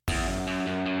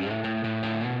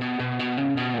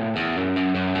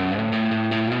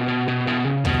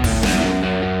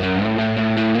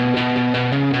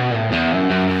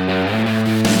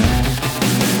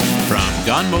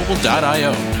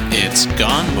gonemobile.io. It's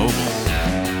gone mobile.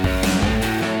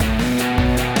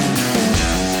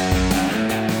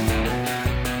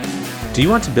 Do you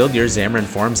want to build your Xamarin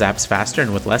Forms apps faster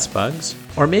and with less bugs?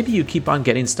 Or maybe you keep on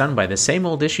getting stung by the same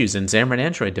old issues in Xamarin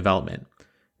Android development.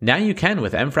 Now you can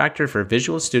with mFractor for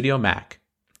Visual Studio Mac.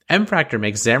 mFractor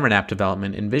makes Xamarin app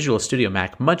development in Visual Studio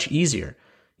Mac much easier.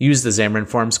 Use the Xamarin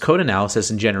Forms code analysis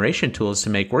and generation tools to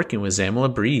make working with XAML a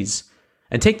breeze.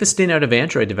 And take the sting out of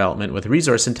Android development with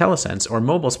Resource IntelliSense or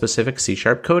mobile-specific C#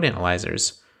 code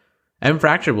analyzers.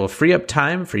 mFractor will free up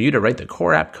time for you to write the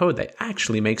core app code that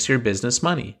actually makes your business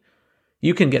money.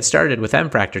 You can get started with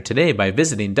mFractor today by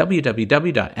visiting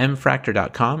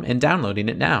www.mfractor.com and downloading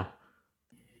it now.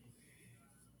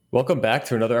 Welcome back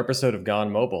to another episode of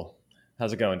Gone Mobile.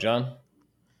 How's it going, John?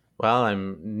 Well,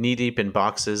 I'm knee-deep in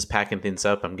boxes, packing things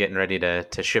up. I'm getting ready to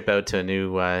ship out to a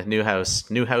new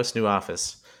house, new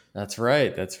office. That's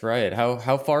right.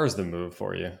 How far is the move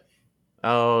for you?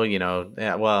 Oh,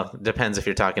 yeah, well, depends if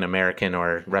you're talking American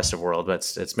or rest of world,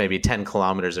 but it's maybe 10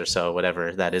 kilometers or so,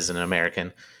 whatever that is in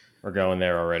American. We're going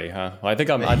there already, huh? Well, I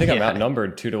think I'm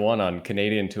outnumbered 2-1 on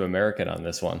Canadian to American on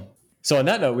this one. So on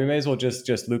that note, we may as well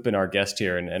just loop in our guest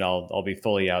here, and I'll be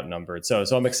fully outnumbered. So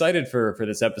I'm excited for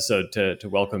this episode to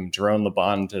welcome Jérôme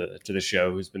Laban to the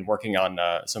show, who's been working on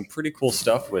some pretty cool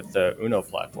stuff with the Uno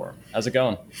platform. How's it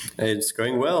going? It's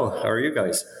going well. How are you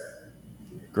guys?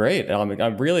 Great.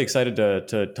 I'm really excited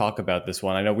to talk about this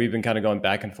one. I know we've been kind of going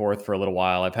back and forth for a little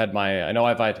while. I've had my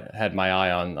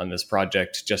eye on this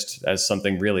project just as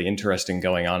something really interesting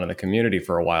going on in the community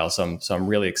for a while. So I'm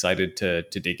really excited to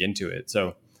dig into it.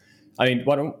 So, I mean,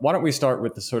 why don't we start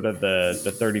with the sort of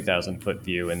the 30,000 foot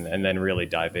view and then really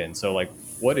dive in. So, like,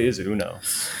 what is Uno?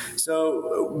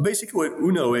 So basically what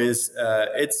Uno is,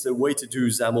 it's a way to do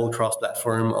XAML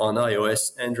cross-platform on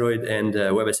iOS, Android, and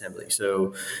WebAssembly.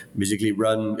 So basically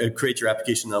create your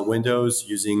application on Windows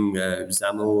using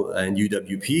XAML and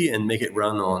UWP and make it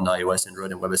run on iOS,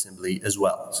 Android, and WebAssembly as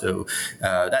well. So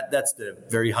that's the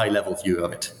very high-level view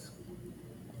of it.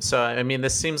 So, I mean,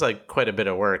 this seems like quite a bit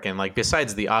of work. And like,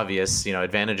 besides the obvious,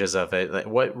 advantages of it, like,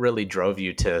 what really drove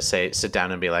you to sit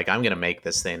down and be like, I'm going to make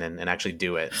this thing and actually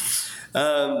do it?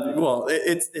 Well,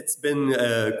 it's been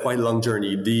quite a long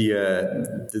journey.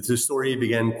 The story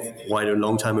began quite a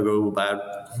long time ago, about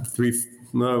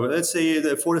let's say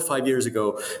 4 to 5 years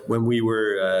ago, when we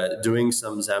were doing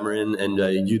some Xamarin and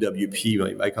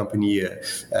UWP. My company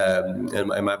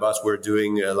and my boss were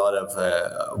doing a lot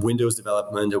of Windows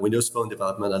development, Windows Phone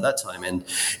development at that time, and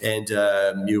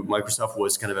Microsoft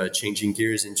was kind of changing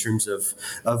gears in terms of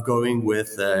going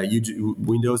with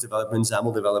Windows development,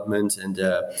 XAML development, and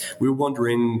we were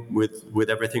wondering with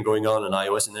everything going on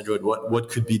iOS and Android, what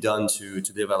could be done to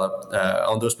develop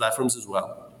on those platforms as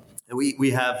well.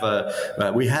 We had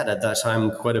at that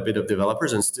time quite a bit of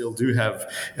developers, and still do have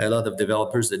a lot of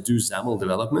developers that do XAML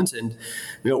development. And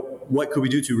what could we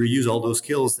do to reuse all those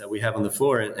skills that we have on the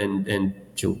floor and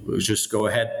just go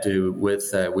ahead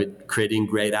with creating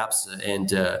great apps and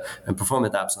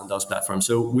performant apps on those platforms?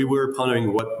 So we were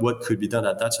pondering what could be done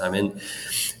at that time, and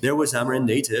there was Xamarin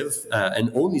Native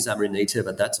and only Xamarin Native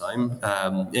at that time.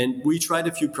 And we tried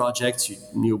a few projects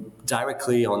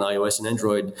directly on iOS and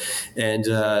Android, and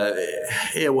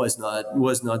it was not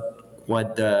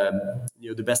quite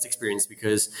the best experience,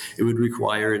 because it would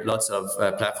require lots of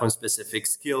platform specific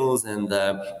skills and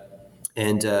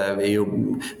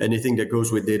anything that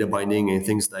goes with data binding and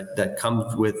things that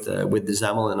comes with the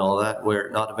XAML and all that were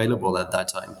not available at that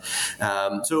time.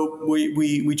 So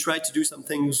we tried to do some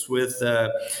things with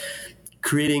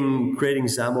creating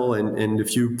XAML and a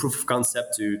few proof of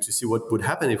concept to see what would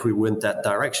happen if we went that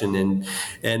direction.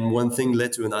 And one thing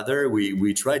led to another.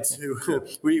 We tried to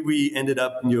we ended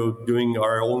up doing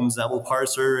our own XAML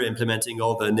parser, implementing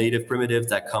all the native primitives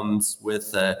that comes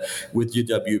with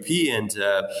UWP,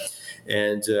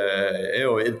 and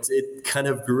it kind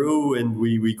of grew, and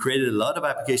we created a lot of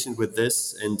applications with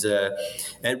this, and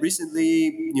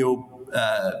recently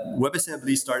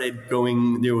WebAssembly started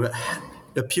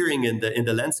appearing in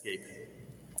the landscape,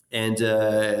 and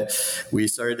we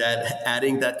started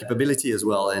adding that capability as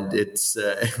well, and it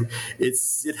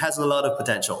has a lot of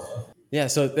potential. Yeah,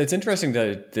 so it's interesting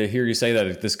to hear you say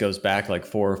that this goes back like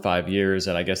 4 or 5 years,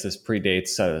 and I guess this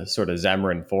predates sort of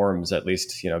Xamarin Forms, at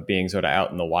least being sort of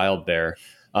out in the wild there.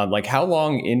 Like how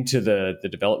long into the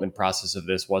development process of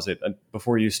this was it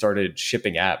before you started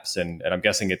shipping apps? And I'm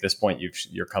guessing at this point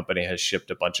your company has shipped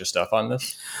a bunch of stuff on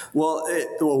this. Well,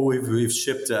 we've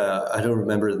shipped. I don't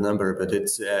remember the number, but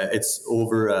it's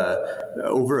over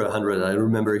 100. I don't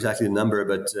remember exactly the number,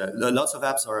 but lots of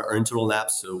apps are internal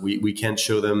apps, so we can't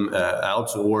show them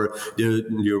out, or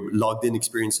your logged in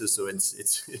experiences. So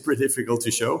it's pretty difficult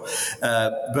to show.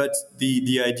 But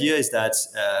the idea is that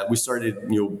we started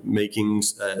making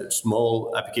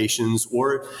small applications,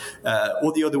 or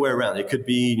the other way around. It could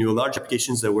be large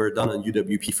applications that were done on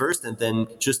UWP first, and then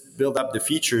just build up the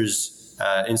features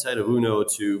inside of Uno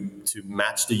to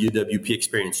match the UWP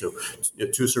experience. So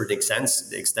to a certain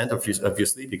extent,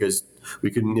 obviously, because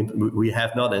we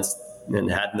have not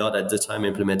and had not at the time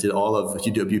implemented all of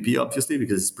UWP, obviously,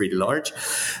 because it's pretty large.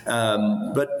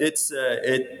 But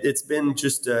it's been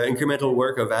just incremental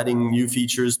work of adding new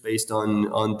features based on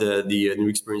the new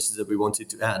experiences that we wanted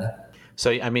to add. So,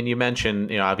 I mean, you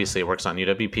mentioned, obviously it works on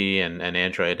UWP and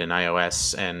Android and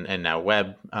iOS and now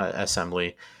web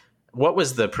assembly. What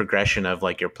was the progression of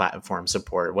like your platform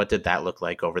support? What did that look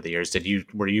like over the years?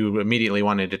 Were you immediately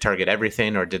wanting to target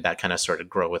everything, or did that kind of sort of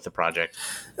grow with the project?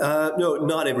 No,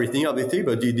 not everything, obviously,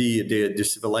 but the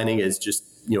silver lining is just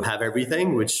have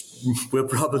everything, which will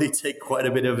probably take quite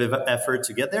a bit of effort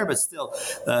to get there. But still,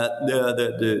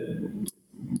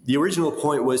 the original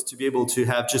point was to be able to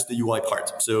have just the UI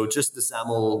part, so just the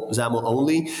XAML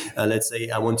only. Let's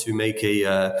say I want to make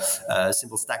a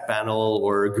simple stack panel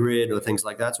or a grid or things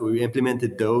like that. So we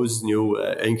implemented those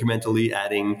incrementally,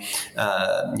 adding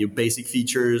new basic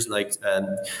features like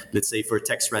let's say for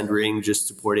text rendering, just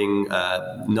supporting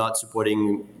not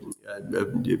supporting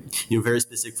very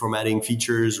specific formatting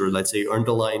features, or let's say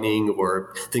underlining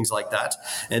or things like that,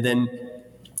 and then.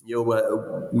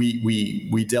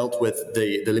 We dealt with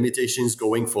the limitations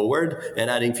going forward and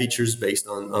adding features based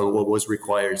on what was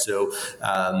required. So,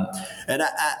 and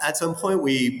at some point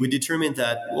we determined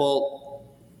that, well,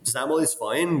 XAML is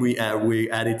fine. We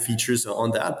added features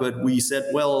on that, but we said,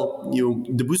 well,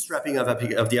 the bootstrapping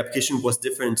of the application was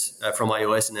different from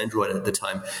iOS and Android at the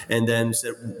time, and then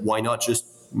said, why not just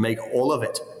make all of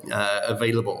it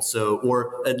available? So,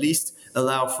 or at least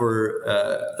allow for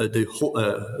the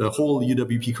whole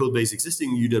UWP code base,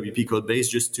 existing UWP code base,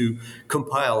 just to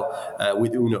compile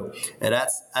with Uno. And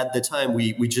that's at the time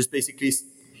we just basically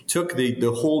took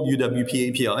the whole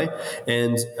UWP API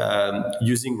and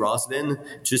using Roslyn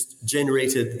just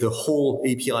generated the whole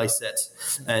API set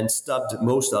and stubbed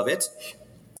most of it.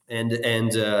 And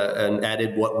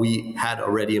added what we had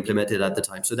already implemented at the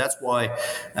time. So that's why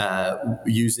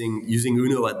using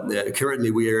Uno,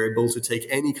 currently we are able to take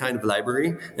any kind of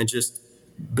library and just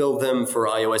build them for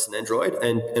iOS and Android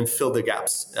and fill the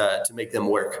gaps to make them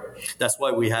work. That's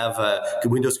why we have the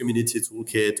Windows Community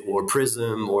Toolkit or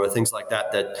Prism or things like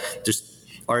that just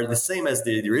are the same as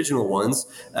the original ones,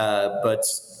 but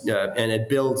it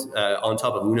builds on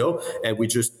top of Uno, and we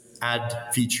just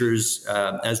add features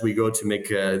as we go to make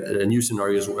new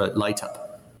scenarios light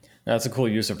up. That's a cool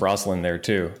use of Roslyn there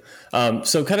too.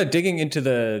 So kind of digging into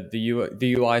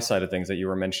the UI side of things that you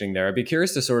were mentioning there, I'd be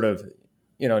curious to sort of,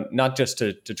 not just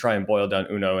to try and boil down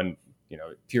Uno and,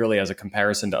 purely as a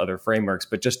comparison to other frameworks,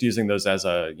 but just using those as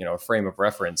a, a frame of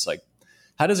reference. Like,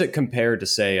 how does it compare to,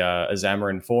 say, a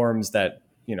Xamarin Forms that,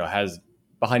 has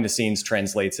behind the scenes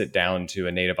translates it down to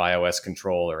a native iOS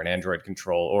control or an Android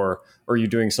control, or are you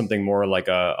doing something more like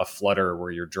a Flutter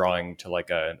where you're drawing to like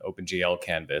an OpenGL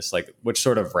canvas? Like, which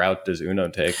sort of route does Uno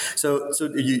take? So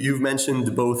you've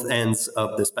mentioned both ends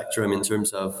of the spectrum in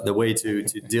terms of the way to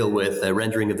deal with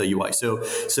rendering of the UI. So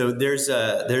there's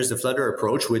a Flutter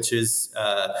approach, which is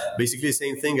basically the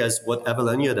same thing as what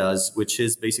Avalonia does, which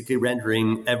is basically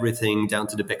rendering everything down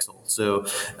to the pixel. So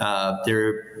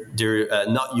they're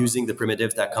not using the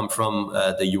primitives that come from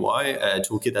the UI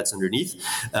toolkit that's underneath,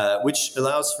 which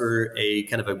allows for a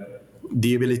kind of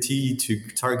the ability to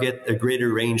target a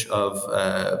greater range of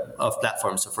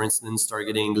platforms. So, for instance,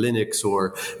 targeting Linux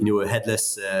or a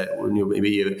headless,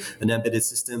 maybe an embedded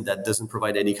system that doesn't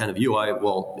provide any kind of UI.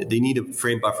 Well, they need a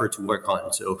frame buffer to work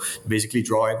on. So, basically,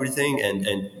 draw everything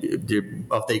and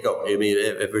off they go. I mean,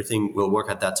 everything will work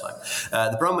at that time.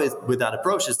 The problem with that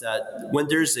approach is that when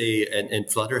there's and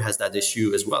Flutter has that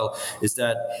issue as well, is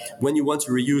that when you want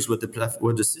to reuse what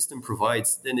the system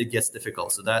provides, then it gets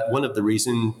difficult. So that one of the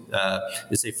reasons.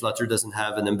 Say Flutter doesn't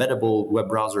have an embeddable web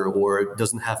browser or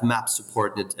doesn't have map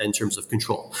support in terms of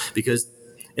control, because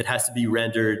it has to be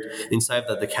rendered inside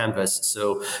the canvas.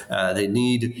 So they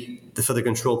need for the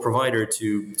control provider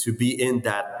to be in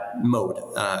that mode.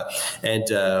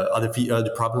 And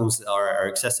other problems are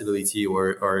accessibility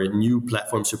or new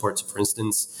platform support. So for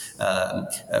instance,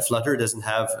 Flutter doesn't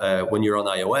have, when you're on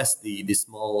iOS, the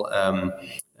small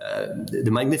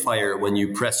the magnifier when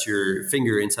you press your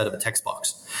finger inside of a text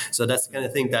box. So that's the kind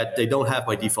of thing that they don't have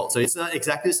by default. So it's not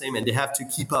exactly the same, and they have to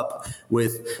keep up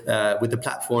with the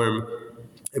platform.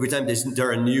 Every time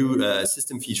there are new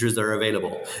system features that are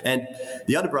available. And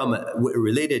the other problem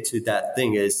related to that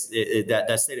thing is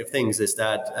that state of things is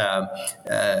that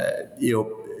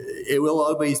it will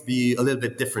always be a little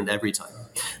bit different every time.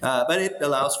 But it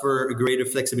allows for a greater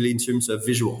flexibility in terms of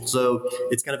visual. So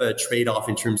it's kind of a trade-off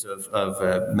in terms of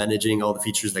managing all the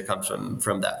features that come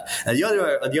from that. And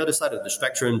on the other side of the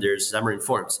spectrum, there's Xamarin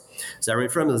Forms.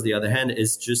 Xamarin Forms, on the other hand,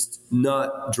 is just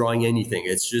not drawing anything.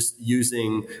 It's just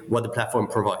using what the platform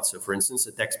provides. So for instance,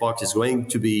 a text box is going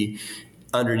to be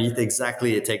underneath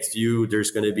exactly a text view.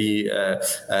 There's going to be a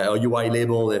UI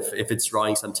label if it's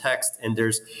drawing some text, and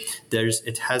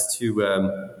it has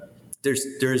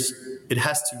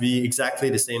to be exactly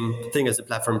the same thing as the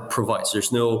platform provides.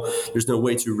 There's no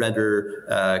way to render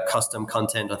custom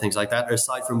content or things like that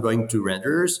aside from going to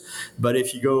renderers. But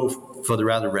if you go for the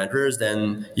other renderers,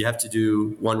 then you have to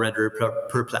do one renderer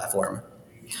per platform.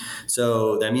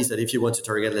 So that means that if you want to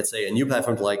target, let's say, a new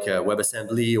platform like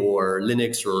WebAssembly or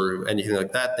Linux or anything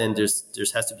like that, then there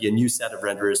has to be a new set of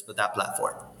renderers for that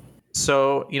platform.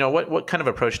 So, what kind of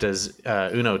approach does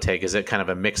Uno take? Is it kind of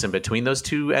a mix in between those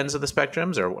two ends of the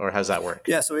spectrums, or how does that work?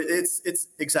 Yeah, so it's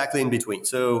exactly in between.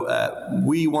 So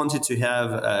we wanted to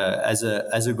have as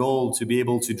a goal to be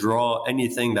able to draw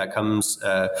anything that comes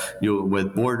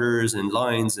with borders and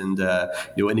lines and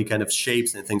any kind of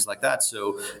shapes and things like that.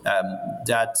 So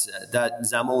that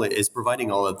XAML is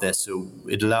providing all of this. So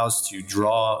it allows to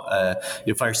draw.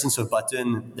 For instance, a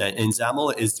button in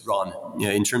XAML is drawn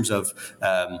in terms of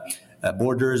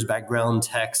borders, background,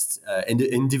 text,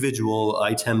 individual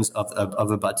items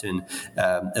of a button,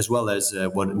 as well as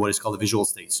what is called a visual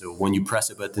state. So when you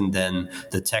press a button, then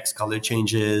the text color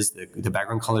changes, the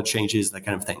background color changes, that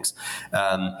kind of things.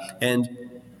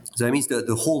 So that means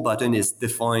the whole button is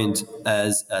defined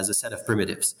as a set of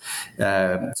primitives.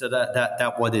 So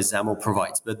that what is XAML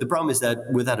provides. But the problem is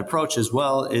that with that approach as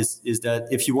well is that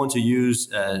if you want to use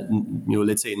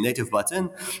let's say a native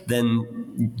button,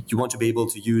 then you want to be able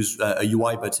to use a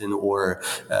UI button or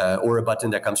a button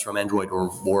that comes from Android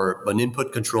or an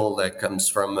input control that comes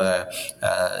from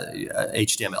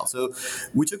HTML. So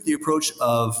we took the approach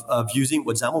of using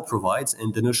what XAML provides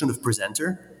and the notion of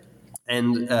presenter.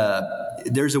 And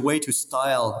there's a way to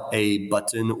style a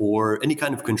button or any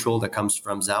kind of control that comes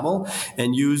from XAML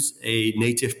and use a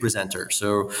native presenter.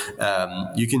 So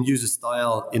you can use a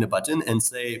style in a button and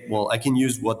say, well, I can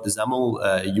use what the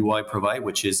XAML UI provide,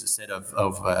 which is a set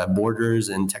of borders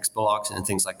and text blocks and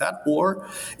things like that. Or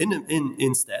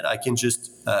instead, I can just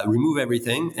remove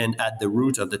everything and at the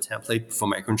root of the template for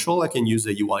my control, I can use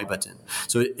a UI button.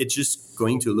 So it's just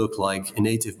going to look like a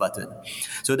native button.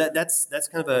 So that's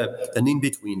kind of an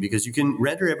in-between, because you can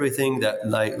render everything that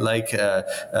like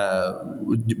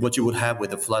what you would have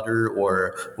with a Flutter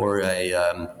or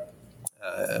an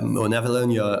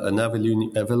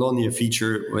Avalonia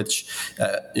feature, which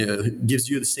gives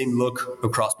you the same look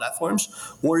across platforms,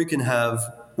 or you can have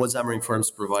what Xamarin Forms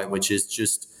provide, which is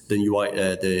just the UI,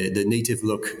 the native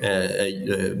look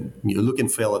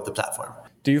and feel of the platform.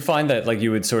 Do you find that like you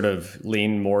would sort of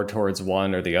lean more towards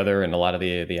one or the other in a lot of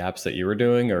the apps that you were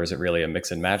doing, or is it really a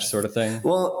mix and match sort of thing?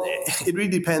 Well, it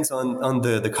really depends on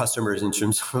the customers in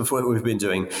terms of what we've been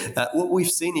doing. What we've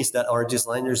seen is that our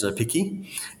designers are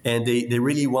picky, and they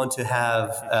really want to have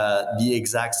the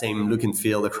exact same look and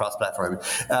feel across platform.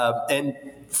 And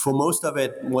for most of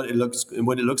it, what it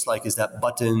looks like is that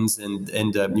buttons and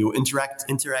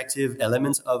interactive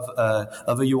elements of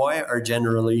a UI are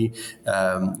generally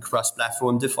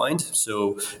cross-platform defined.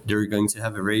 So they're going to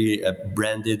have a very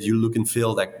branded look and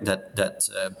feel that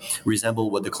resemble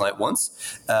what the client wants.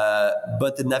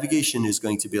 But the navigation is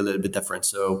going to be a little bit different.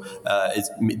 So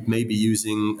it may be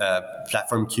using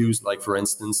platform cues, like for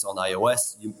instance on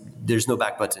iOS, there's no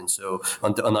back button. So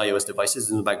on iOS devices,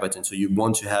 there's no back button. So you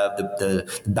want to have the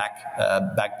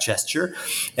back gesture,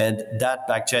 and that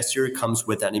back gesture comes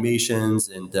with animations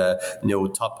and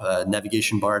top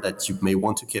navigation bar that you may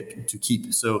want to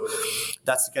keep. So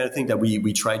that's the kind of thing that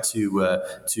we try to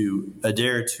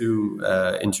adhere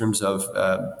to in terms of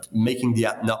making the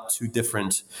app not too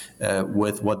different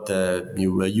with what the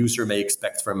user may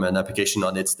expect from an application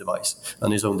on its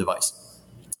own device.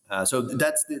 So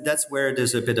that's where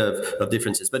there's a bit of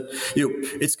differences, but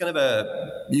it's kind of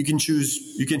you can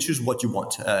choose what you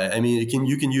want. I mean,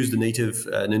 you can use the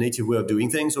native way of doing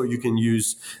things, or you can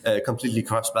use a completely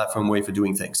cross-platform way for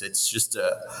doing things. It's just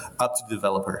up to the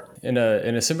developer. In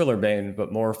a similar vein,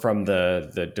 but more from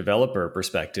the developer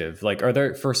perspective, like, are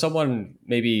there, for someone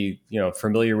maybe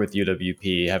familiar with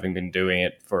UWP, having been doing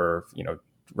it for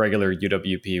regular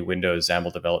UWP Windows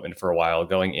XAML development for a while,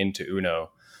 going into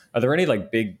Uno, are there any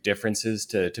like big differences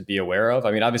to be aware of?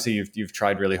 I mean, obviously you've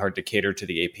tried really hard to cater to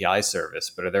the API service,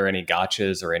 but are there any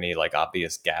gotchas or any like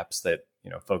obvious gaps that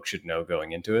folks should know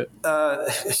going into it?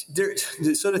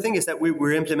 So the thing is that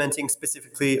we're implementing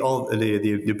specifically all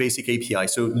the basic API.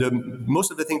 So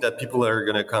most of the things that people are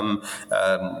going to come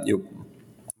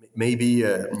maybe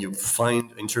you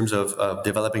find in terms of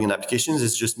developing an application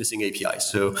is just missing APIs.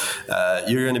 So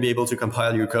you're going to be able to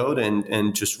compile your code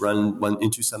and just run one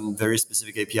into some very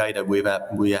specific API that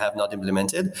we have not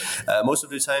implemented. Most of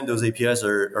the time, those APIs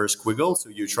are squiggled. So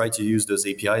you try to use those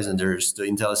APIs, and there's the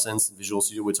IntelliSense and Visual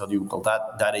Studio will tell you, well,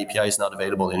 that API is not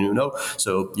available in Uno.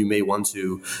 So you may want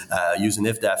to use an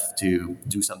ifdef to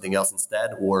do something else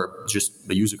instead, or just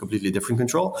use a completely different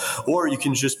control. Or you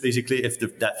can just basically, if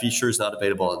that feature is not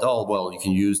available at all, well, you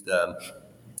can use the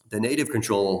native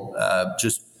control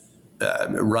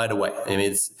right away. I mean,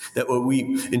 it's that what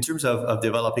in terms of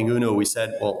developing Uno, we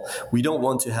said, well, we don't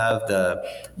want to have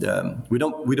we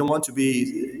don't want to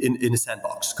be in a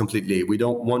sandbox completely. We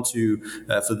don't want to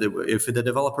if the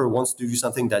developer wants to do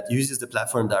something that uses the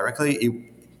platform directly,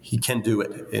 he can do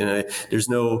it. There's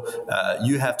no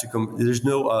there's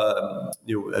no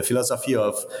philosophy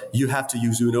of you have to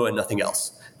use Uno and nothing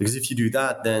else. Because if you do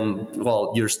that, then,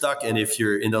 well, you're stuck. And if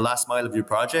you're in the last mile of your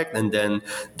project, and then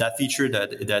that feature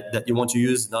that you want to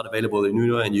use is not available in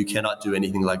Uno, and you cannot do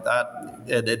anything like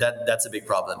that's a big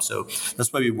problem. So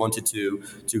that's why we wanted to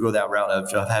go that route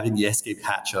of having the escape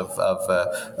hatch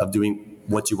of doing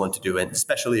what you want to do, and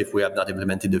especially if we have not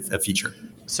implemented a feature.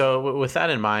 So with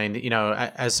that in mind,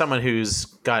 as someone who's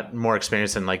got more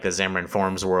experience in like the Xamarin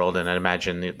Forms world, and I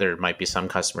imagine there might be some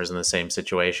customers in the same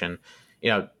situation,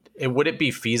 would it be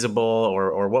feasible,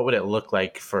 or what would it look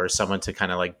like for someone to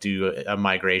kind of like do a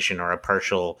migration or a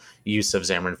partial use of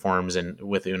Xamarin Forms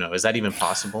with Uno? Is that even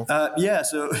possible? Yeah,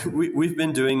 so we've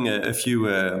been doing a few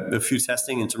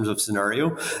testing in terms of scenario.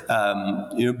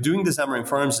 Doing the Xamarin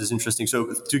Forms is interesting.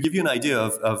 So to give you an idea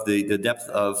of the depth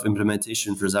of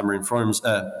implementation for Xamarin Forms,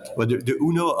 the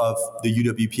Uno of the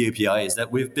UWP API is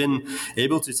that we've been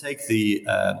able to take the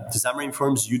Xamarin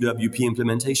Forms UWP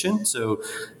implementation, so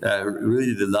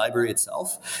really the library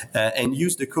itself, and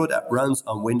use the code that runs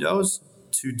on Windows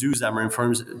to do Xamarin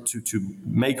Forms, to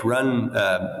make run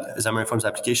Xamarin Forms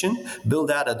application, build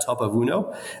that on top of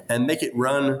Uno, and make it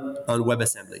run on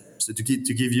WebAssembly. So to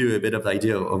give you a bit of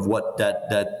idea of what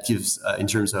that gives in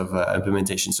terms of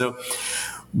implementation. So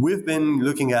we've been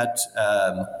looking at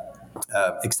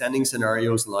extending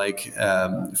scenarios like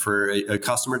for a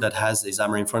customer that has a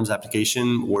Xamarin Forms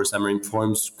application or Xamarin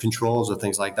Forms controls or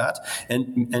things like that,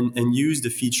 and use the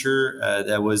feature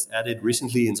that was added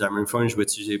recently in Xamarin Forms,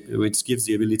 which gives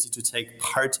the ability to take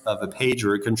part of a page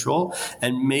or a control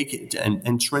and make it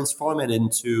and transform it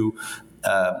into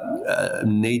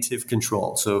native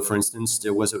control. So, for instance,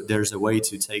 there's a way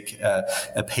to take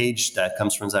a page that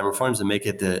comes from Xamarin Forms and make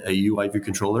it a UI view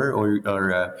controller, or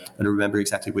I don't remember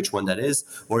exactly which one that is.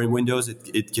 Or in Windows,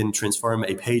 it can transform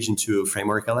a page into a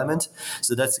framework element.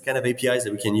 So that's the kind of APIs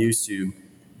that we can use to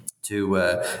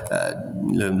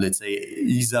let's say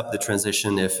ease up the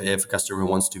transition if a customer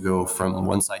wants to go from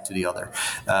one side to the other.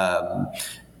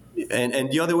 And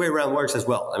the other way around works as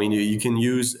well. I mean, you can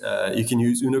use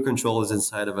Uno controls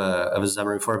inside of a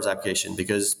Xamarin Forms application,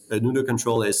 because an Uno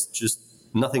control is just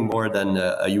nothing more than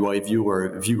a UI view or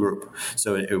a view group.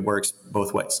 So it works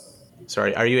both ways.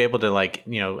 Sorry, are you able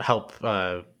to help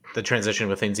the transition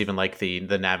with things even like the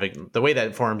way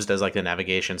that Forms does like the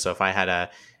navigation? So if I had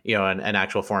an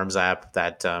actual Forms app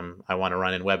that I want to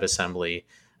run in WebAssembly,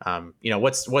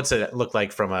 what's it look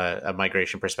like from a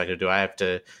migration perspective? Do I have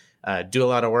to do a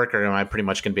lot of work, or am I pretty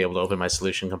much going to be able to open my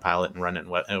solution, compile it, and run it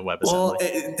in WebAssembly? Well,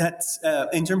 that's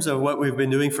in terms of what we've been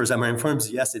doing for Xamarin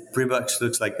Forms. Yes, it pretty much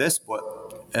looks like this, but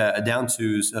down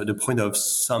to the point of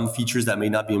some features that may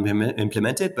not be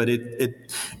implemented, but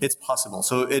it's possible.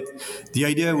 So the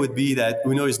idea would be that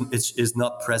Uno is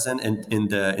not present in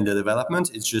the development.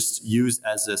 It's just used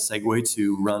as a segue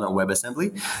to run on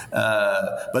WebAssembly.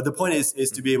 But the point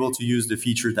is to be able to use the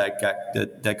feature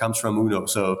that comes from Uno.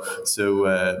 So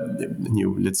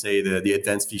let's say the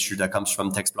advanced feature that comes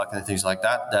from text block and things like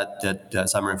that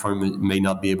Xamarin Forms may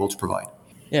not be able to provide.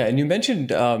 Yeah, and you mentioned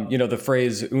the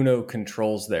phrase "Uno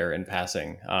controls" there in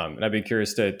passing, and I'd be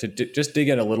curious to just dig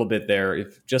in a little bit there,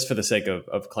 if just for the sake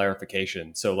of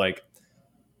clarification. So, like,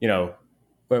 you know,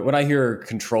 when I hear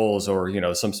controls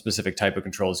or some specific type of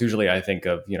controls, usually I think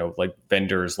of like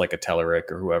vendors like a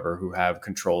Telerik or whoever who have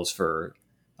controls for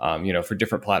for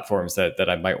different platforms that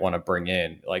I might want to bring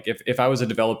in. Like if I was a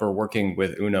developer working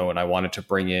with Uno and I wanted to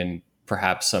bring in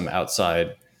perhaps some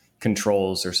outside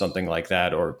controls or something like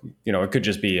that, or it could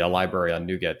just be a library on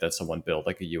NuGet that someone built,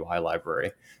 like a UI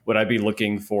library. Would I be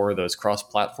looking for those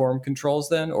cross-platform controls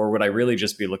then, or would I really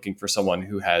just be looking for someone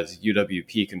who has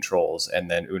UWP controls, and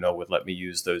then Uno would let me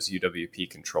use those UWP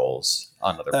controls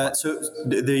on other platforms? So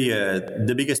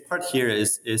the biggest part here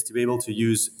is to be able to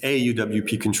use a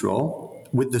UWP control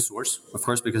with the source, of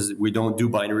course, because we don't do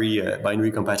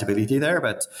binary compatibility there.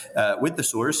 But with the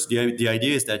source, the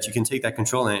idea is that you can take that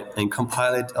control and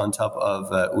compile it on top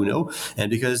of Uno. And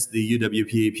because the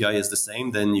UWP API is the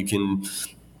same, then you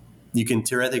can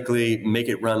theoretically make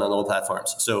it run on all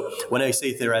platforms. So when I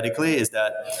say theoretically, is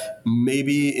that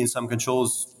maybe in some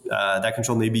controls, that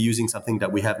control may be using something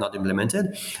that we have not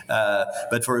implemented.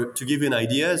 But to give you an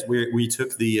idea, we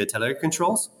took the Telerik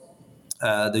controls,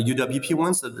 the UWP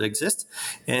ones that exist,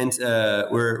 and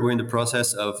we're in the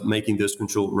process of making those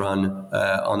controls run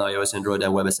on iOS, Android,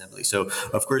 and WebAssembly. So,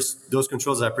 of course, those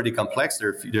controls are pretty complex.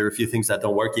 There are a few things that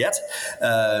don't work yet,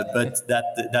 but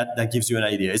that gives you an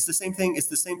idea. It's the same thing. It's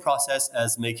the same process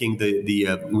as making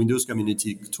the Windows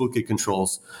Community Toolkit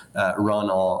controls run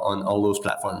on all those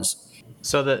platforms.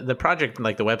 So the project,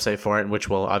 like the website for it, which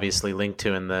we'll obviously link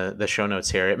to in the show notes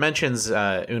here, it mentions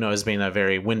Uno as being a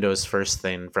very Windows first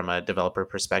thing from a developer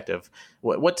perspective.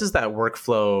 What does that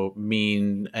workflow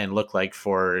mean and look like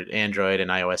for Android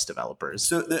and iOS developers?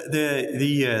 So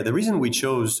the reason we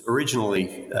chose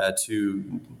originally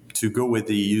to go with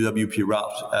the UWP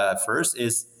route first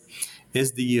is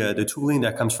the tooling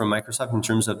that comes from Microsoft in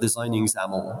terms of designing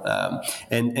XAML.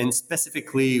 And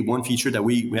specifically, one feature that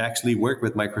we actually work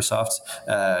with Microsoft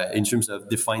in terms of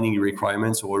defining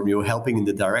requirements or helping in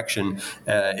the direction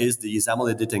is the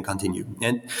XAML edit and continue.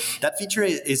 And that feature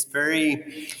is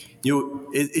very,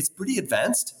 it's pretty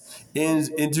advanced. And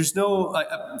there's no,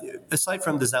 aside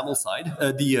from the XAML side,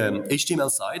 the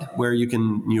HTML side, where you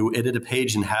can edit a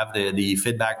page and have the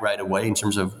feedback right away in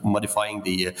terms of modifying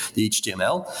the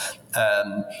HTML.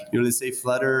 Let's say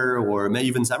Flutter or maybe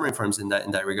even Xamarin Forms in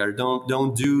that regard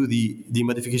don't do the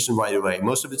modification right away.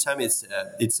 Most of the time, it's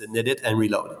an edit and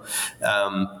reload.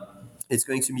 It's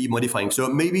going to be modifying. So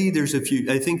maybe there's a few.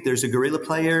 I think there's a Gorilla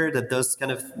player that does kind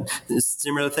of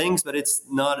similar things, but it's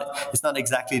not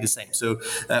exactly the same. So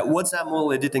what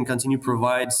XAML Edit and Continue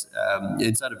provides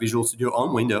inside of Visual Studio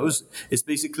on Windows is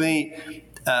basically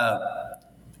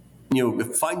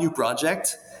find new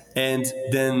project and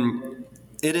then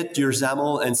edit your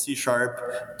XAML and C#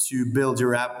 to build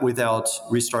your app without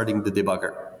restarting the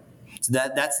debugger. So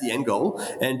that's the end goal,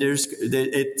 and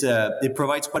it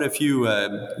provides quite a few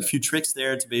tricks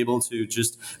there to be able to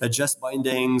just adjust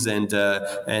bindings and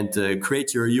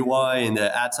create your UI and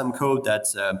add some code that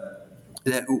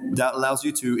allows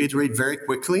you to iterate very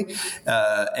quickly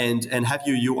and have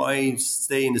your UI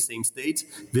stay in the same state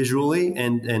visually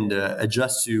and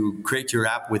adjust to create your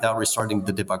app without restarting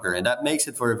the debugger. And that makes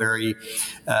it for a very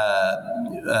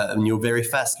very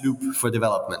fast loop for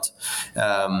development.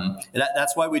 And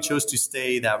that's why we chose to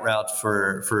stay that route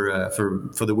for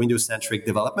the Windows centric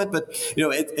development. But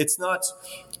it's not.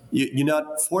 You're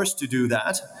not forced to do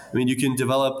that. I mean, you can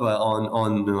develop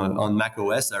on Mac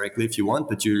OS directly if you want,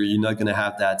 but you're not going to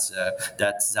have that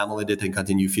XAML edit and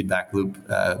continue feedback loop,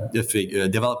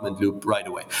 development loop right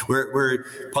away. We're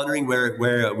pondering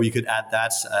where we could add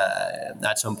that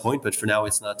at some point, but for now,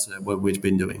 it's not what we've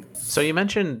been doing. So you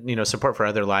mentioned support for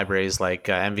other libraries like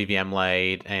MVVM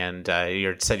Lite, and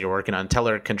you said you're working on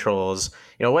Telerik controls.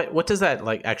 What does that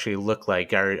actually look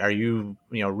like? Are you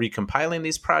recompiling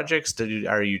these projects?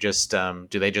 Are you just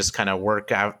do they just kind of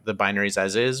work out the binaries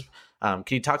as is? Can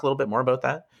you talk a little bit more about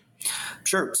that?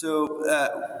 Sure. So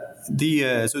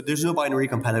so there's no binary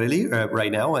compatibility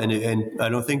right now, and I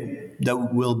don't think that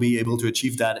we'll be able to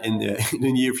achieve that in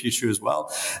the near future as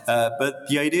well. But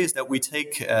the idea is that we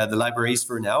take the libraries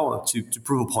for now to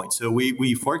prove a point. So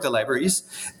we fork the libraries,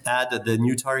 add the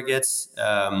new targets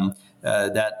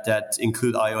that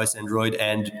include iOS, Android,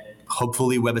 and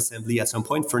hopefully WebAssembly at some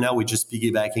point. For now, we're just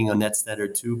piggybacking on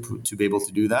NetStandard 2 to be able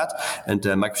to do that. And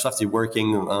Microsoft is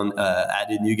working on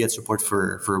adding NuGet support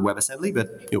for WebAssembly,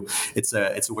 but it's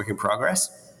a work in progress.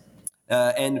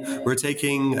 And we're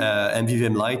taking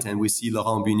MVVM Lite, and we see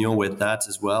Laurent Bugnon with that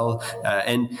as well.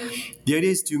 And the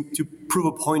idea is to prove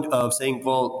a point of saying,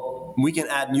 well, we can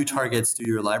add new targets to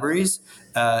your libraries,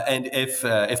 and if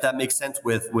that makes sense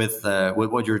with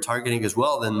what you're targeting as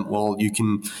well, then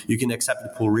you can accept a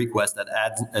pull request that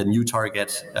adds a new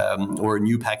target or a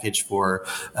new package for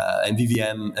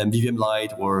MVVM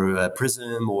Lite or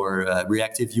Prism or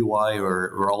Reactive UI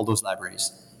or all those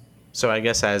libraries. So I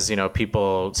guess as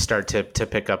people start to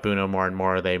pick up Uno more and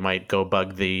more, they might go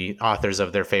bug the authors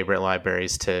of their favorite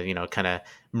libraries to kind of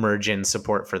merge in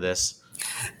support for this.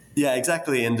 Yeah,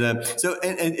 exactly. And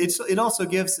it also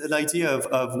gives an idea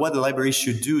of what the library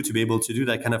should do to be able to do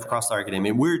that kind of cross-targeting. I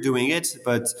mean, we're doing it,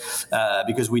 but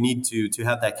because we need to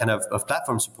have that kind of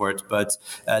platform support. But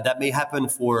that may happen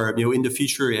for, in the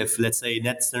future if, let's say,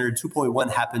 Net Standard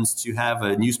 2.1 happens to have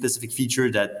a new specific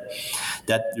feature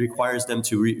that requires them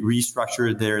to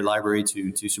restructure their library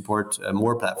to support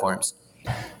more platforms.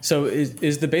 So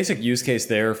is the basic use case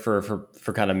there for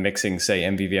kind of mixing, say,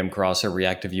 MVVM Cross or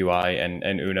Reactive UI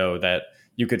and Uno, that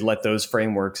you could let those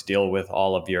frameworks deal with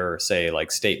all of your, say,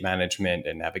 like state management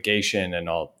and navigation and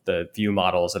all the view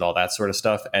models and all that sort of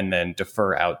stuff, and then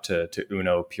defer out to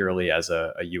Uno purely as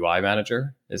a UI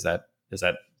manager? Is that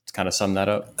kind of sum that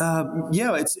up?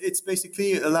 Yeah, it's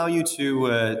basically allow you to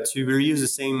reuse the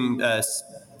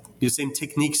same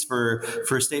techniques for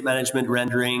state management,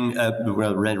 rendering,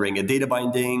 data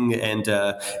binding, and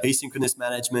asynchronous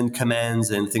management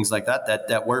commands and things like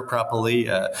that work properly,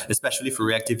 especially for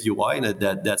reactive UI.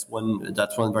 That's one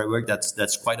framework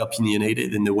that's quite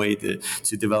opinionated in the way to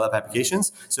develop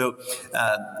applications. So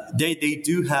they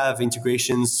do have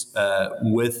integrations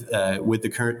with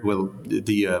the current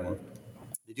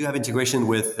they do have integration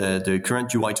with the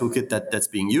current UI toolkit that's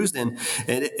being used, and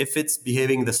if it's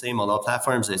behaving the same on all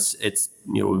platforms, it's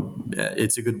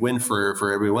a good win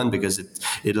for everyone, because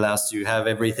it allows to have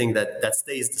everything that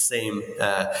stays the same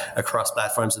across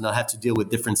platforms and not have to deal with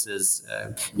differences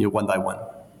one by one.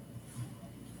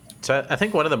 So I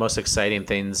think one of the most exciting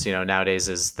things nowadays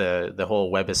is the whole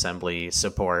WebAssembly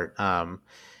support.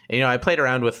 I played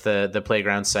around with the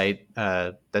Playground site,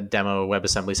 the demo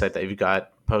WebAssembly site that you've got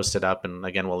posted up, and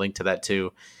again we'll link to that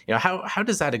too. How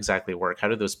does that exactly work? How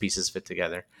do those pieces fit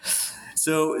together?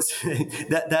 So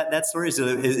that story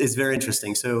is very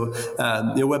interesting. So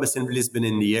WebAssembly has been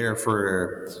in the air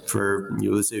for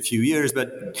let's say a few years, but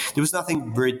there was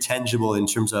nothing very tangible in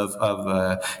terms of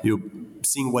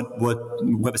seeing what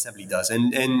WebAssembly does.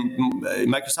 And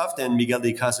Microsoft and Miguel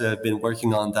de Casa have been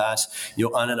working on that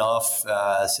on and off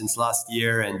since last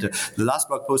year. And the last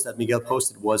blog post that Miguel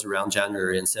posted was around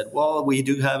January and said, well, we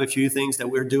do have a few things that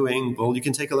we're doing. Well, you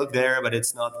can take a look there, but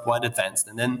it's not quite advanced.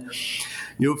 And then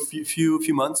a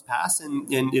few months pass,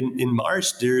 and in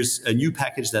March there's a new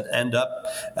package that end up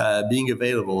being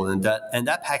available, and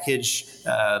that package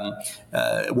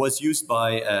was used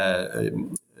by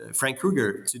Frank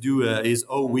Kruger to do his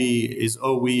OE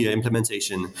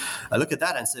implementation. I look at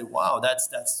that and say, wow,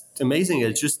 that's amazing.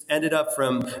 It just ended up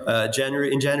from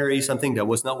January, something that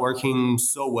was not working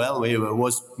so well. It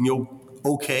was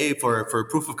okay for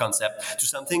proof of concept, to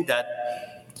something that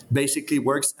basically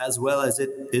works as well as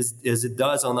it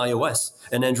does on iOS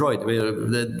and Android.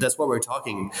 That's what we're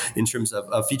talking in terms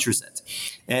of feature set.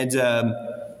 And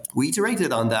we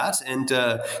iterated on that, and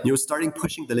starting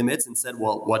pushing the limits, and said,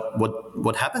 well,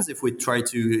 what happens if we try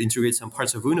to integrate some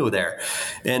parts of Uno there?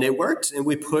 And it worked, and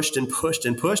we pushed and pushed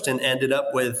and pushed, and ended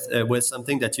up with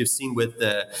something that you've seen with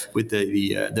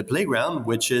the Playground,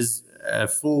 which is a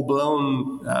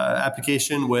full-blown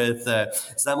application with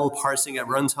XAML parsing at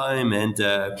runtime and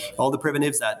all the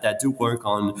primitives that do work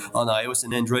on iOS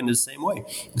and Android in the same way.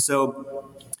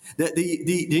 So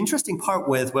the interesting part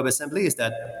with WebAssembly is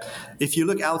that if you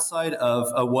look outside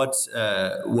of what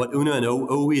Uno and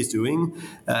OE is doing,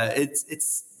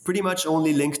 it's pretty much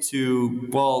only linked to,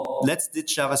 well, let's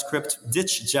ditch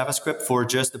JavaScript for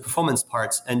just the performance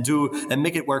parts and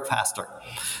make it work faster.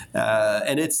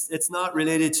 And it's not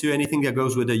related to anything that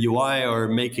goes with the UI or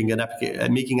making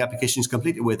applications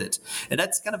completely with it. And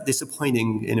that's kind of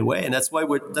disappointing in a way. And that's why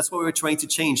we're trying to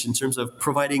change in terms of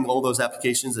providing all those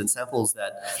applications and samples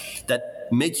that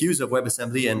make use of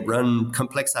WebAssembly and run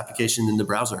complex applications in the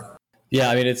browser. Yeah,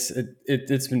 I mean, it's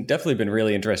definitely been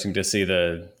really interesting to see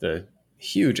the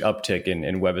huge uptick in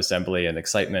WebAssembly and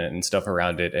excitement and stuff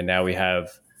around it. And now we have,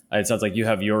 it sounds like you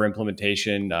have your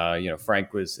implementation,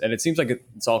 Frank was, and it seems like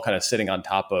it's all kind of sitting on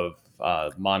top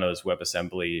of Mono's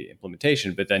WebAssembly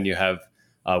implementation. But then you have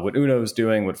what Uno's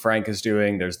doing, what Frank is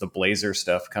doing. There's the Blazor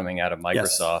stuff coming out of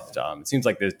Microsoft. Yes. It seems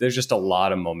like there's just a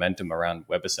lot of momentum around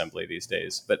WebAssembly these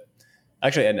days. But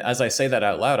actually, and as I say that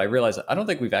out loud, I realize I don't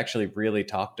think we've actually really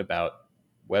talked about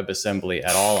WebAssembly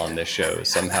at all on this show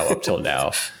somehow up till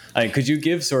now. I mean, could you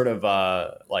give sort of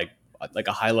like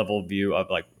a high level view of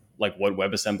like like what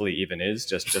WebAssembly even is,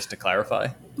 just to clarify?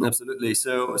 Absolutely.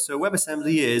 So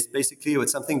WebAssembly is basically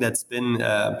it's something that's been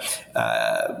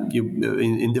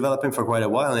in development for quite a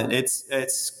while, and it's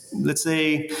let's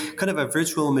say kind of a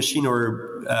virtual machine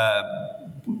or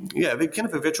kind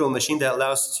of a virtual machine that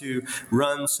allows to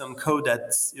run some code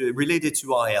that's related to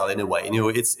IL in a way.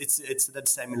 It's at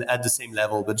the same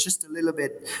level, but just a little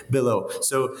bit below.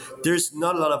 So there's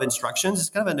not a lot of instructions. It's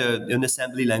kind of an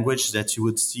assembly language that you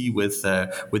would see with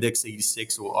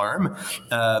x86 or ARM,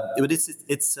 but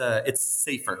it's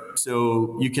safer.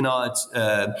 So you cannot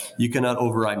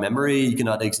override memory. You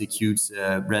cannot execute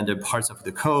random parts of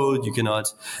the code. You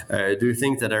cannot do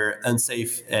things that are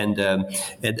unsafe. And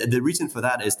the reason for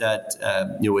that is that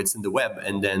it's in the web,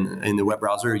 and then in the web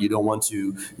browser you don't want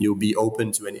to be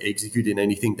open to executing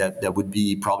anything that would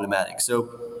be problematic. So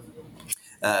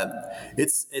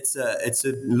it's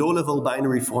a low-level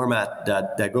binary format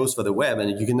that goes for the web,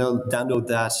 and you can now download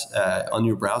that on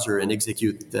your browser and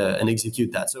execute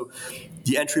that. So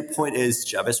the entry point is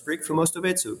JavaScript for most of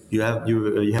it. So you have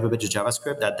a bit of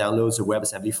JavaScript that downloads a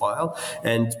WebAssembly file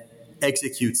and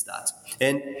executes that.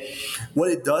 And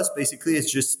what it does basically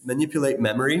is just manipulate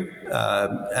memory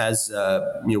as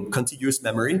contiguous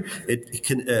memory. It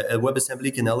can a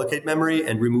WebAssembly can allocate memory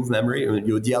and remove memory, or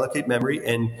deallocate memory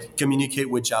and communicate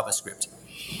with JavaScript.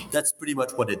 That's pretty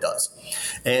much what it does.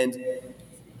 And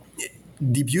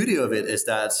the beauty of it is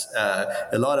that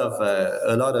a lot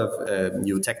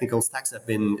of technical stacks have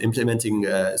been implementing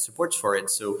support for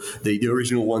it. So the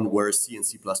original one were C and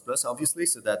C++, obviously.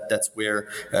 So that's where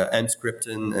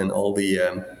Mscripton and all the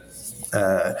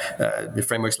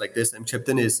frameworks like this.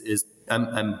 Mscripton is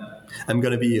I'm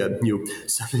going to be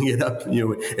summing it up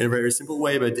in a very simple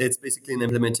way, but it's basically an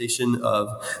implementation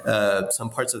of some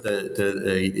parts of the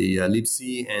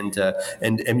libc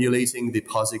and emulating the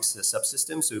POSIX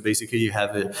subsystem. So basically, you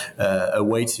have a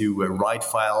way to write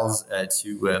files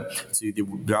to the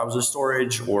browser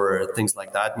storage or things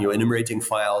like that. Enumerating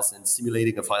files and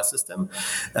simulating a file system.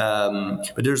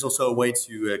 But there's also a way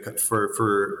to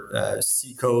for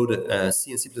C code,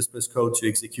 C and C++ code to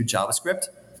execute JavaScript.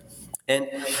 And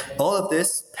all of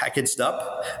this packaged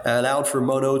up allowed for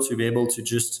Mono to be able to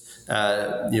just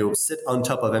sit on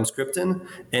top of Mscripton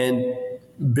and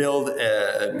build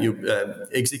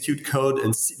execute code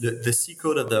and the C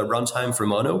code of the runtime for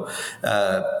Mono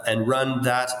and run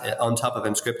that on top of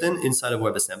Mscripton inside of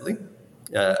WebAssembly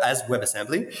as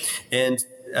WebAssembly. And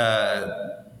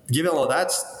given all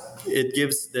that, it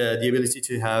gives the ability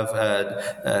to have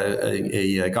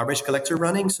a garbage collector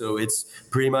running. So it's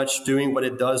pretty much doing what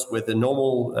it does with a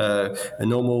normal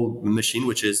machine,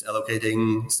 which is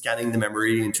scanning the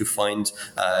memory and to find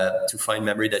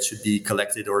memory that should be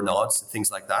collected or not,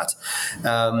 things like that.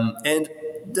 And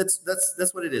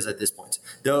that's what it is at this point.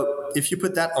 Though, if you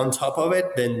put that on top of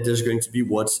it, then there's going to be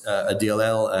what's a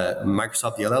DLL,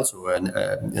 Microsoft DLL, so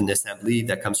an assembly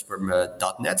that comes from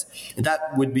 .NET, and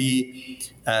that would be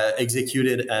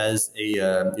executed as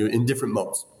in different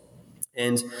modes.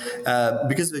 And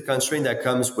because of the constraint that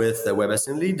comes with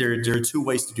WebAssembly, there are two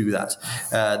ways to do that.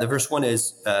 The first one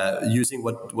is using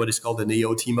what is called an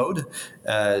AOT mode,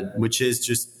 which is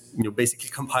just basically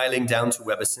compiling down to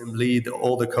WebAssembly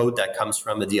all the code that comes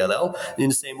from the DLL in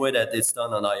the same way that it's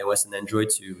done on iOS and Android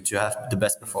to have the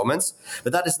best performance.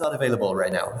 But that is not available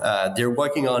right now. They're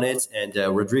working on it, and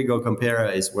Rodrigo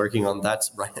Campera is working on that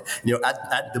right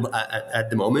at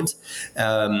the moment,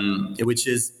 which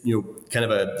is kind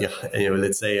of a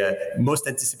let's say a most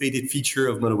anticipated feature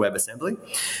of Mono WebAssembly.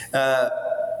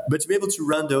 But to be able to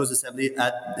run those assembly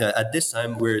at this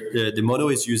time, where the Mono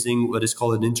is using what is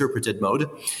called an interpreted mode,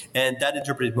 and that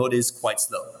interpreted mode is quite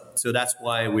slow. So that's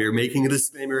why we're making a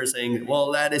disclaimer saying,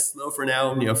 well, that is slow for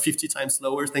now, 50 times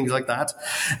slower, things like that.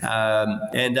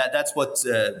 And that's what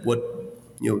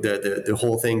the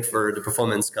whole thing for the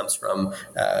performance comes from,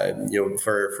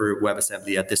 for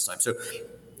WebAssembly at this time. So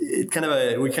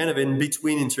we're kind of in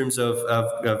between in terms of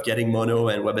getting Mono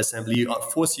and WebAssembly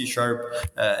for C#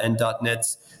 and .NET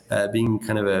being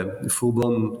kind of a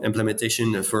full-blown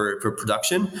implementation for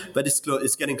production, but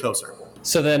it's getting closer.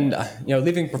 So then,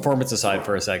 leaving performance aside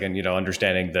for a second,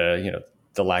 understanding the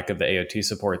lack of the AOT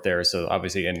support there. So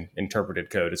obviously, in interpreted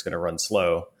code is going to run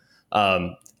slow.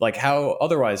 How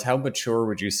mature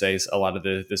would you say a lot of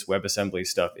this WebAssembly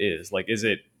stuff is? Like, is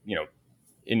it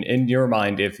in your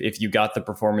mind, if you got the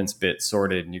performance bit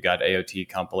sorted and you got AOT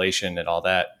compilation and all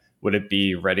that, would it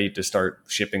be ready to start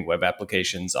shipping web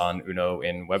applications on Uno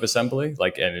in WebAssembly?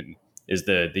 And is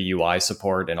the UI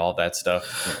support and all that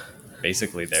stuff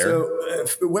basically there? So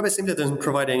WebAssembly doesn't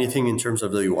provide anything in terms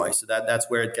of the UI. So that's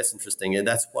where it gets interesting. And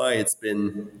that's why it's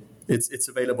been It's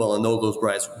available on all those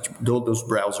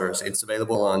browsers. It's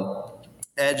available on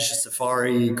Edge,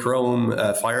 Safari, Chrome,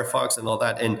 Firefox, and all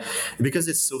that. And because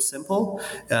it's so simple,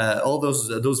 all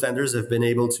those vendors have been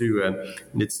able to,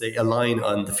 let's say, align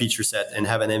on the feature set and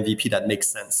have an MVP that makes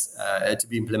sense to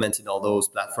be implemented in all those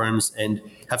platforms, and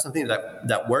have something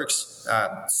that works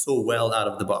so well out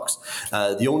of the box.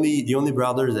 The only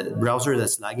browser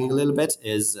that's lagging a little bit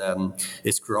is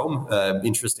Chrome.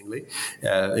 Interestingly,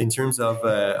 in terms of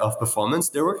performance,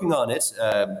 they're working on it.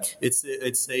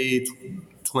 It's a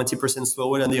 20%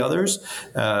 slower than the others.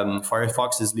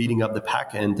 Firefox is leading up the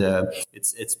pack, and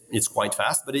it's quite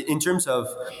fast. But in terms of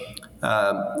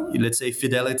let's say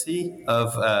fidelity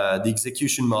of the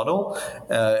execution model,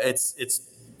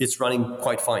 it's running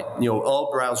quite fine.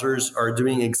 All browsers are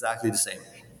doing exactly the same.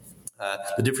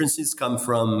 The differences come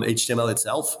from HTML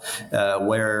itself,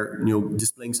 where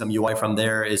displaying some UI from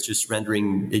there is just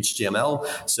rendering HTML.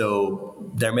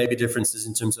 So there may be differences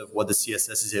in terms of what the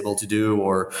CSS is able to do,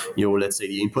 or let's say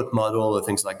the input model or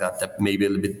things like that. That may be a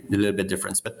little bit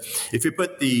different. But if you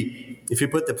put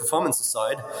the performance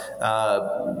aside,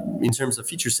 in terms of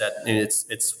feature set,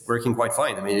 it's working quite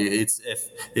fine. I mean,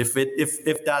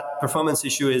 if that performance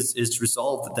issue is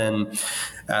resolved, then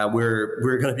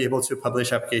we're going to be able to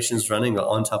publish applications running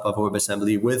on top of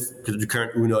WebAssembly with the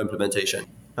current Uno implementation.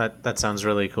 That sounds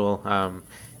really cool.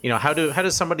 How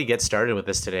does somebody get started with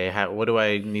this today? What do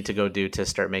I need to go do to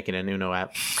start making an Uno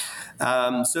app?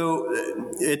 So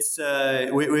it's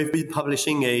we've been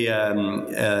publishing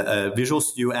a Visual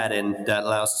Studio add-in that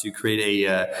allows to create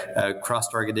a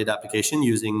cross-targeted application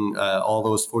using all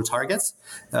those 4 targets.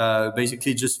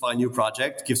 Basically, just find new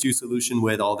project, gives you a solution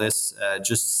with all this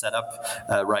just set up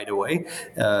right away.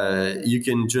 You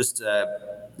can just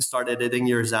start editing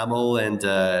your XAML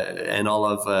and all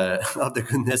of the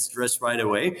goodness just right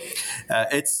away.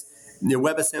 It's the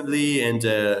WebAssembly and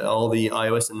all the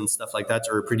iOS and stuff like that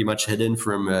are pretty much hidden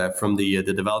from the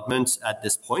development at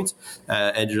this point,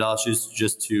 and it allows you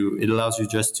just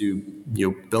to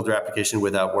build your application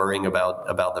without worrying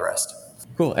about the rest.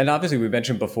 Cool. And obviously, we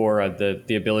mentioned before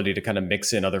the ability to kind of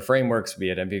mix in other frameworks, be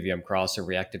it MVVM Cross or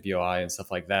Reactive UI and stuff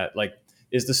like that. Like,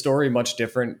 is the story much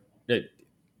different?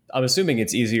 I'm assuming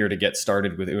it's easier to get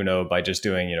started with Uno by just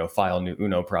doing, file new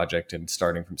Uno project and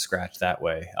starting from scratch that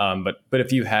way. But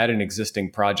if you had an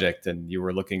existing project and you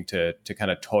were looking to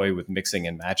kind of toy with mixing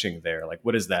and matching there, like,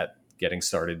 what does that getting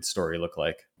started story look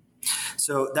like?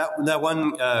 So that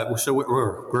one, so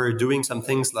we're doing some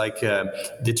things like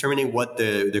determining what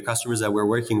the customers that we're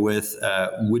working with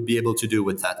would be able to do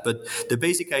with that. But the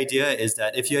basic idea is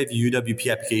that if you have a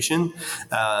UWP application,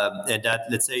 and that,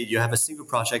 let's say you have a single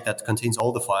project that contains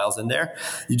all the files in there,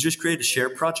 you just create a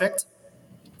shared project,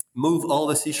 move all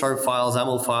the C# files,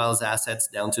 YAML files, assets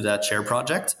down to that shared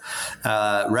project,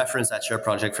 reference that shared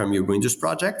project from your Windows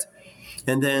project.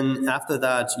 And then after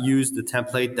that, use the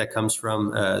template that comes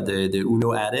from the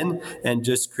Uno add-in, and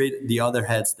just create the other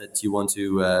heads that you want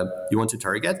to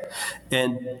target,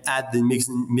 and add the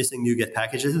missing NuGet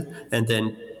packages, and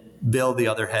then build the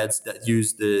other heads that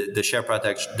use the share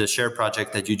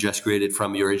project that you just created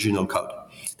from your original code.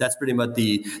 That's pretty much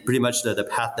the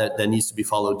path that needs to be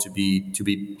followed to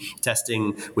be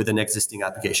testing with an existing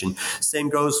application. Same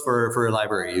goes for a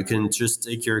library. You can just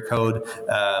take your code.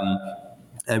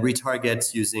 And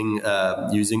retarget using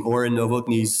Oren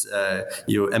Novotny's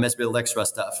MS Build Extra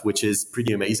stuff, which is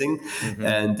pretty amazing,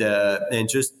 and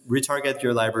just retarget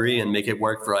your library and make it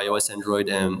work for iOS, Android,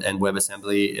 and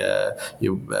WebAssembly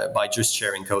by just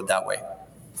sharing code that way.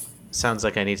 Sounds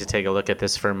like I need to take a look at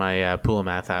this for my Pool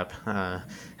Math app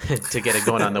to get it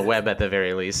going on the web at the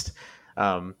very least.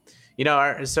 We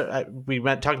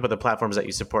talked about the platforms that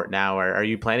you support now. Are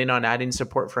you planning on adding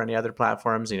support for any other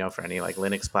platforms, for any like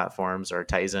Linux platforms or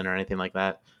Tizen or anything like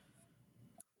that?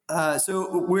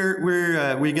 So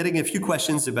we're getting a few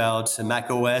questions about Mac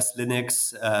OS,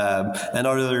 Linux, and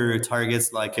other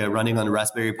targets like running on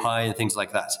Raspberry Pi and things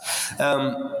like that.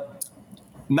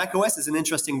 Mac OS is an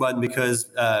interesting one because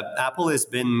Apple has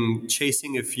been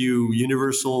chasing a few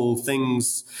universal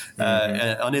things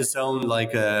on its own.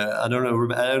 Like I don't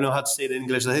know how to say it in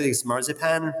English. I think it's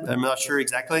marzipan. I'm not sure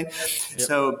exactly. Yep.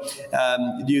 So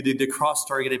the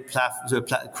cross-targeted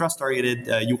cross-targeted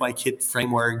UI kit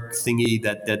framework thingy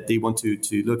that they want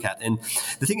to look at. And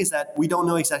the thing is that we don't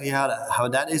know exactly how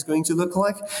that is going to look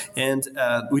like, and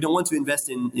we don't want to invest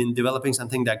in developing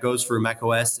something that goes for Mac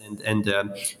OS and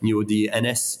the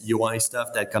NS CMS UI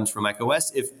stuff that comes from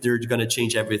macOS if they're going to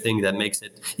change everything that makes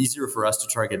it easier for us to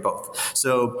target both.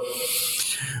 So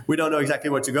we don't know exactly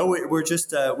what to go. We're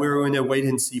just we're in a wait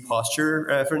and see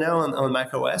posture for now on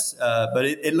macOS, but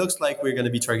it looks like we're going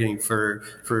to be targeting for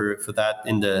that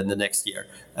in the next year.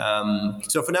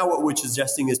 So for now, what we're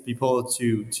suggesting is people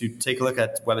to take a look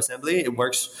at WebAssembly. It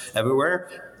works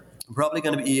everywhere. We're probably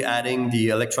going to be adding the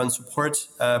Electron support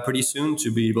pretty soon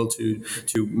to be able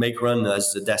to make run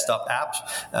as a desktop app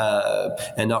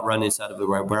and not run inside of the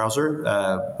web browser.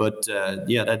 But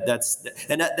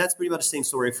that's pretty much the same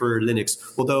story for Linux.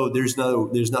 Although there's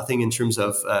nothing in terms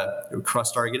of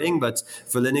cross targeting, but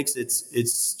for Linux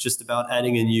it's just about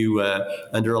adding a new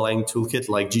underlying toolkit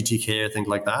like GTK or things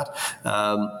like that.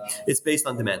 It's based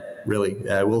on demand, really.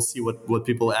 We'll see what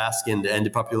people ask and the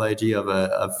popularity of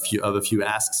a few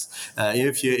asks.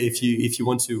 If you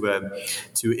want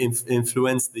to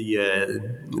influence the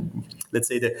let's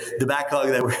say the backlog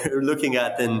that we're looking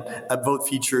at, then upvote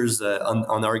features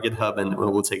on our GitHub, and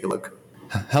we'll take a look.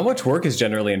 How much work is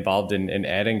generally involved in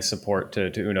adding support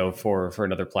to Uno for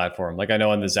another platform? Like I know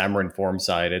on the Xamarin Form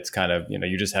side, it's kind of,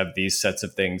 you just have these sets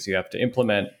of things you have to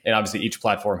implement. And obviously each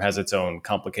platform has its own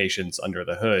complications under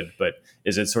the hood, but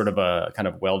is it sort of a kind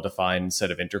of well-defined set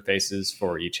of interfaces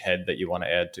for each head that you want to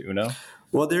add to Uno?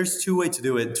 Well, there's two ways to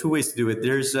do it.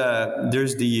 There's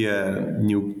the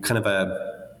new kind of a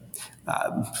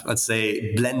let's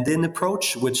say blend-in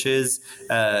approach, which is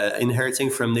inheriting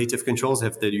from native controls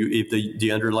if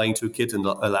the underlying toolkit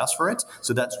allows for it.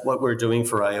 So that's what we're doing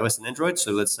for iOS and Android.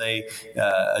 So let's say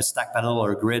a stack panel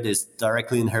or a grid is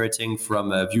directly inheriting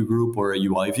from a view group or a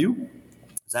UI view.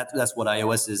 That's what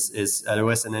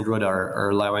iOS and Android are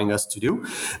allowing us to do.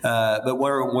 But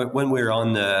when we're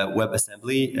on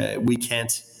WebAssembly, we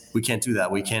can't do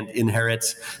that. We can't inherit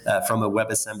from a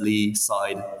WebAssembly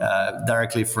side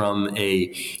directly from a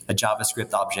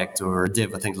JavaScript object or a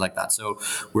div or things like that. So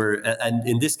and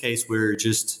in this case, we're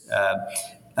just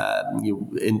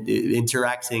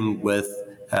interacting with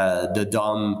the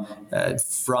DOM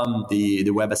from the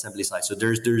WebAssembly side. So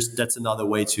that's another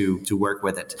way to work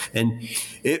with it. And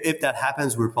if that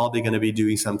happens, we're probably going to be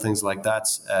doing some things like that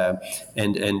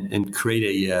and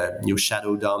create a new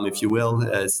shadow DOM, if you will.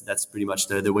 That's pretty much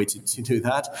the way to do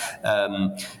that.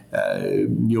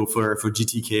 For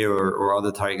GTK or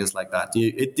other targets like that.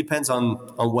 It depends on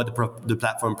what the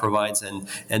platform provides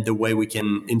and the way we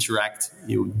can interact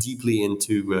deeply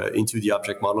into the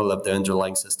object model of the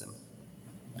underlying system.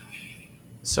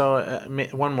 So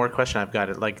one more question I've got.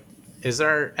 Is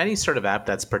there any sort of app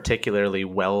that's particularly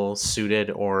well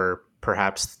suited, or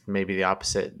perhaps maybe the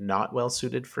opposite, not well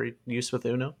suited for use with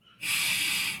Uno?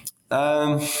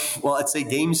 Well, I'd say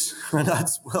games are not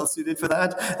well suited for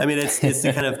that. I mean, it's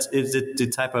the kind of the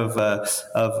type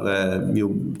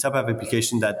of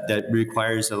application that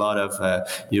requires a lot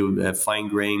of fine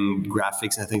grained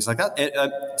graphics and things like that.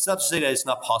 It's not to say that it's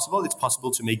not possible. It's possible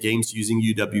to make games using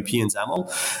UWP and XAML,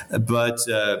 but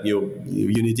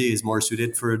Unity is more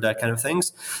suited for that kind of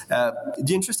things.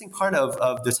 The interesting part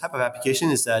of this type of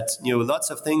application is that lots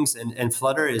of things, and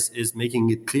Flutter is making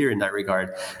it clear in that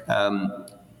regard.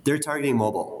 They're targeting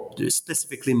mobile,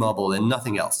 specifically mobile, and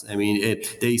nothing else. I mean,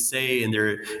 they say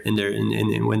when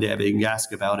they have been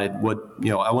asked about it,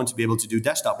 I want to be able to do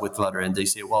desktop with Flutter, and they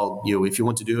say, well, if you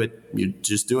want to do it, you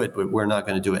just do it, but we're not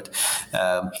going to do it.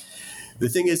 The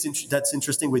thing that's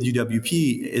interesting with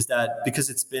UWP is that because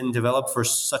it's been developed for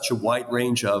such a wide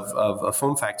range of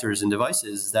form factors and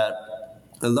devices, that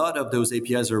a lot of those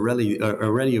APIs are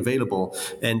already available,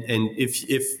 and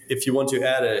if you want to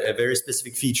add a very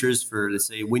specific features for, let's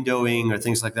say, windowing or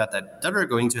things like that are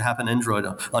going to happen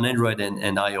on Android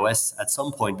and iOS at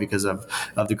some point because of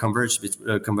the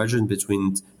conversion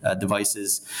between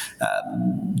devices,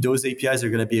 those APIs are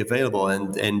going to be available,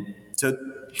 and so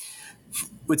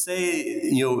would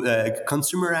say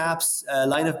consumer apps,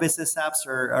 line of business apps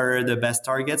are the best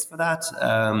targets for that,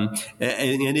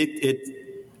 and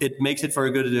it makes it for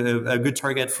a good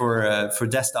target for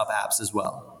desktop apps as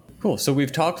well. Cool. So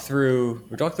we've talked through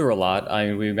a lot.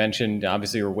 We mentioned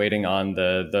obviously we're waiting on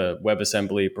the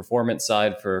WebAssembly performance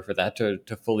side for that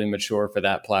to fully mature for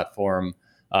that platform.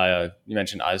 You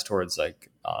mentioned eyes towards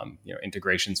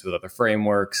integrations with other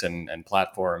frameworks and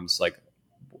platforms.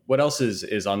 what else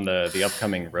is on the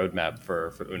upcoming roadmap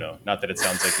for Uno? Not that it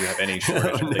sounds like you have any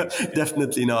shortage of things.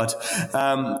 Definitely not.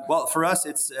 Well, for us,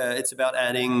 it's about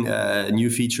adding new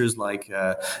features like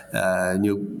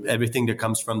everything that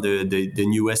comes from the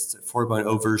newest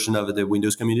 4.0 version of the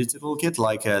Windows Community Toolkit,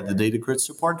 like the data grid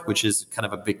support, which is kind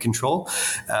of a big control.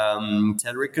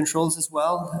 Telerik controls as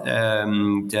well,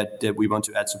 that we want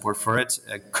to add support for it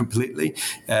completely,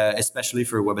 especially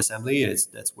for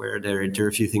WebAssembly. That's where there are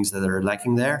a few things that are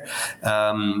lacking there.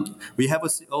 We have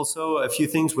also a few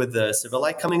things with the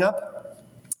Silverlight coming up,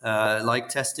 like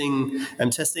testing.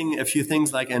 I'm testing a few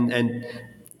things like and.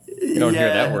 You don't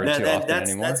hear that word too often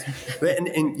anymore.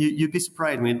 And you'd be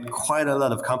surprised. I mean, quite a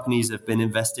lot of companies have been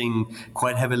investing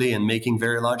quite heavily and making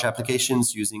very large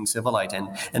applications using Silverlight,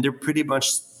 and they're pretty much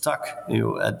stuck.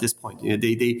 At this point,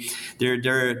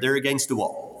 they're against the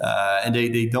wall, and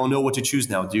they don't know what to choose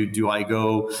now. Do I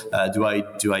go? Do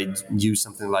I use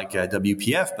something like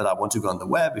WPF? But I want to go on the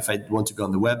web. If I want to go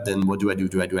on the web, then what do I do?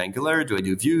 Do I do Angular? Do I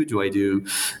do Vue? Do I do?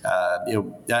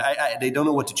 They don't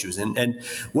know what to choose. And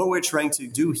what we're trying to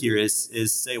do here is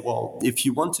say, well, if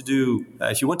you want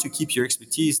to keep your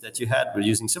expertise that you had with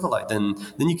using Silverlight,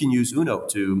 then you can use Uno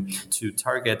to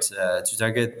target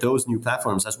those new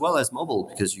platforms as well as mobile,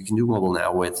 because you can do mobile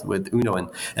now with Uno and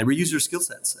reuse your skill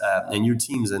sets and your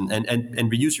teams and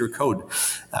reuse your code.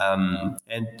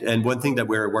 And one thing that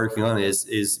we're working on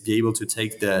is be able to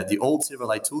take the old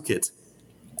Silverlight toolkit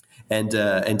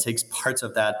and takes parts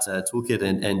of that toolkit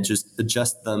and just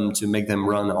adjust them to make them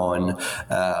run on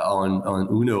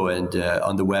Uno and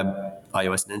on the web,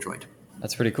 iOS and Android.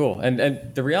 That's pretty cool.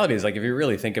 And the reality is, like, if you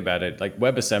really think about it, like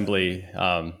WebAssembly,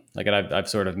 and I've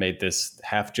sort of made this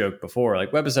half joke before,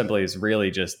 like WebAssembly is really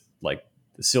just like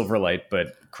the Silverlight,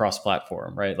 but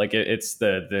cross-platform, right? Like it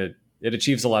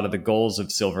achieves a lot of the goals of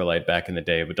Silverlight back in the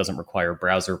day, but doesn't require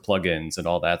browser plugins and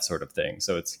all that sort of thing.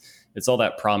 So it's all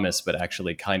that promise, but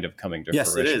actually kind of coming to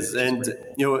fruition. Yes, it is. And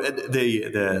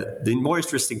the more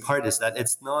interesting part is that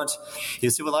it's not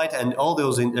Silverlight and all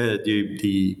those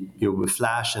the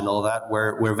Flash and all that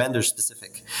were vendor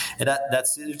specific, and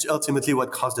that's ultimately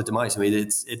what caused the demise. I mean,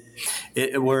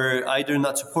 it were either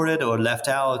not supported or left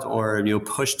out or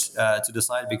pushed to the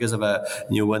side because of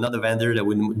another vendor that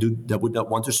would not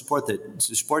want to support it.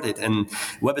 And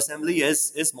WebAssembly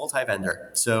is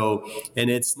multi-vendor, so and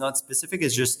it's not specific.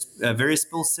 It's just a very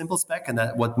simple spec, and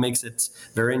that what makes it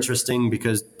very interesting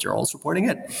because they're all supporting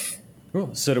it.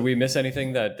 Cool. So do we miss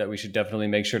anything that we should definitely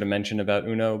make sure to mention about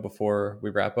Uno before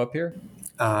we wrap up here?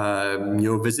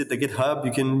 Visit the GitHub.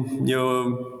 You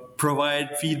can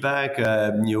provide feedback,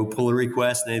 pull a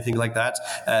request, anything like that.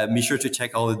 Be sure to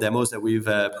check all the demos that we've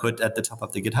put at the top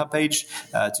of the GitHub page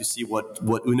to see what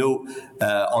Uno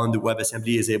on the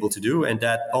WebAssembly is able to do, and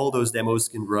that all those demos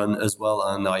can run as well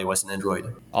on iOS and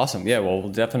Android. Awesome. Yeah, well,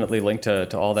 we'll definitely link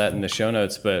to all that in the show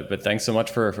notes, but thanks so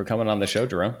much for coming on the show,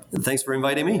 Jérôme. Thanks for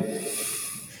inviting me.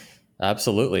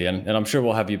 Absolutely. And I'm sure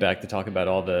we'll have you back to talk about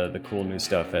all the cool new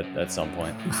stuff at some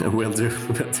point. Will do.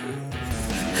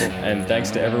 And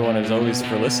thanks to everyone, as always,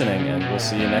 for listening, and we'll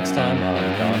see you next time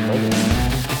on Gone Mobile.